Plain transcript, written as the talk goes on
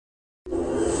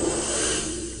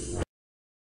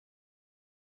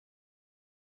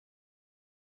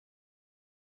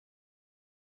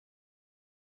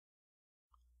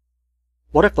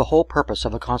What if the whole purpose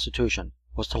of the Constitution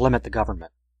was to limit the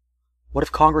government? What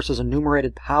if Congress's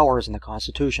enumerated powers in the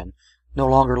Constitution no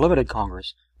longer limited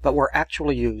Congress, but were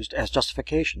actually used as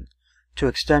justification to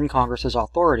extend Congress's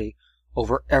authority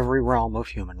over every realm of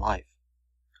human life?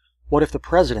 What if the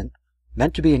President,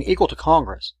 meant to be an equal to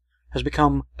Congress, has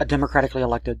become a democratically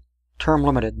elected,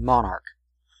 term-limited monarch?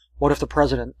 What if the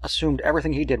President assumed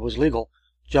everything he did was legal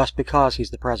just because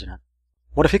he's the President?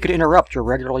 What if he could interrupt your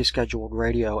regularly scheduled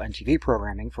radio and TV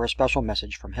programming for a special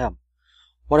message from him?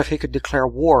 What if he could declare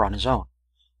war on his own?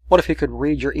 What if he could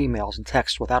read your emails and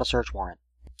texts without a search warrant?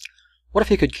 What if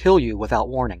he could kill you without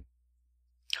warning?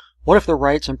 What if the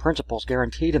rights and principles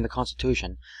guaranteed in the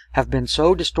Constitution have been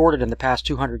so distorted in the past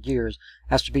 200 years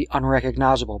as to be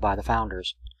unrecognizable by the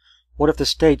founders? What if the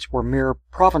states were mere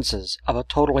provinces of a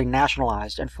totally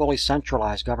nationalized and fully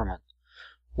centralized government?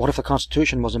 What if the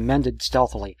Constitution was amended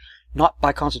stealthily, not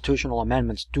by constitutional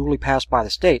amendments duly passed by the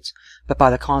states, but by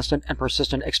the constant and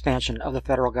persistent expansion of the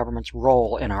federal government's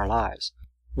role in our lives?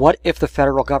 What if the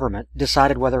federal government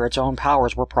decided whether its own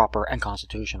powers were proper and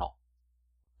constitutional?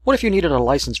 What if you needed a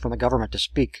license from the government to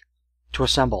speak, to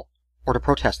assemble, or to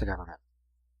protest the government?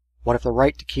 What if the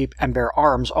right to keep and bear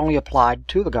arms only applied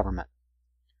to the government?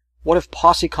 What if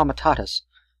posse comitatus,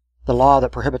 the law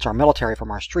that prohibits our military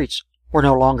from our streets, were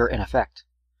no longer in effect?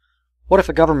 What if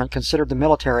the government considered the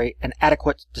military an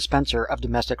adequate dispenser of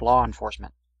domestic law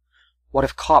enforcement? What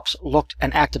if cops looked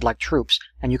and acted like troops,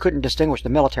 and you couldn't distinguish the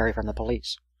military from the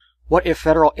police? What if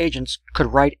federal agents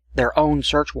could write their own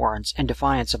search warrants in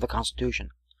defiance of the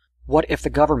Constitution? What if the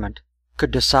government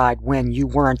could decide when you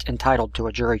weren't entitled to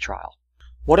a jury trial?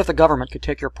 What if the government could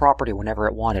take your property whenever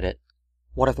it wanted it?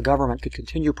 What if the government could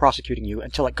continue prosecuting you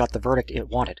until it got the verdict it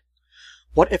wanted?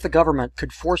 What if the government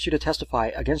could force you to testify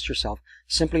against yourself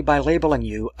simply by labeling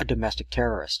you a domestic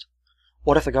terrorist?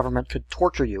 What if the government could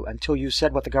torture you until you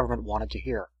said what the government wanted to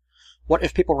hear? What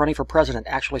if people running for president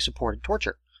actually supported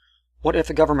torture? What if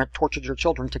the government tortured your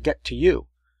children to get to you?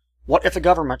 What if the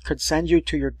government could send you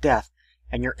to your death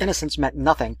and your innocence meant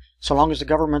nothing so long as the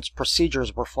government's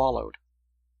procedures were followed?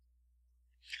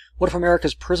 What if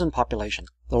America's prison population,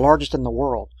 the largest in the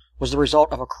world, was the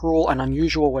result of a cruel and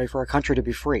unusual way for a country to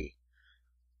be free?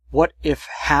 What if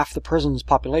half the prison's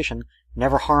population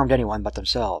never harmed anyone but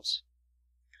themselves?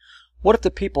 What if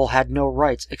the people had no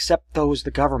rights except those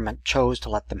the government chose to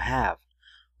let them have?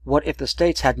 What if the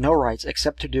states had no rights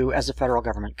except to do as the federal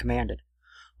government commanded?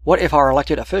 What if our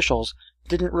elected officials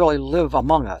didn't really live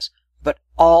among us, but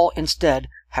all instead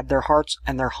had their hearts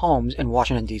and their homes in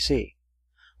Washington, D.C.?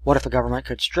 What if the government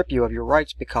could strip you of your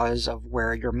rights because of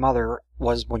where your mother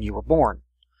was when you were born?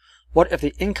 What if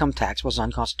the income tax was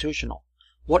unconstitutional?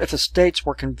 What if the states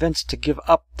were convinced to give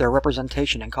up their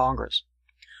representation in Congress?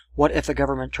 What if the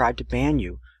government tried to ban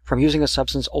you from using a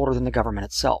substance older than the government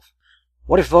itself?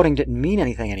 What if voting didn't mean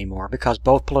anything anymore because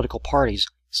both political parties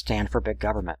stand for big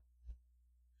government?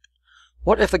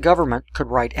 What if the government could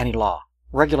write any law,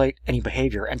 regulate any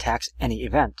behavior, and tax any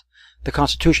event? The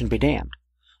Constitution be damned.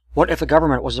 What if the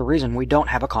government was the reason we don't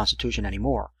have a Constitution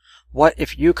anymore? What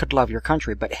if you could love your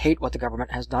country but hate what the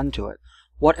government has done to it?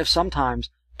 What if sometimes,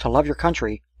 to love your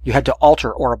country, you had to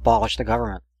alter or abolish the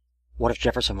government? What if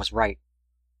Jefferson was right?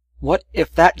 What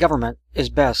if that government is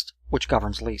best which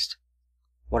governs least?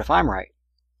 What if I'm right?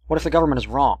 What if the government is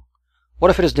wrong? What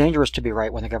if it is dangerous to be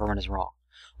right when the government is wrong?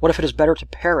 What if it is better to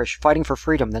perish fighting for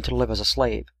freedom than to live as a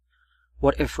slave?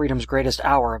 What if freedom's greatest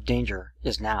hour of danger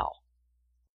is now?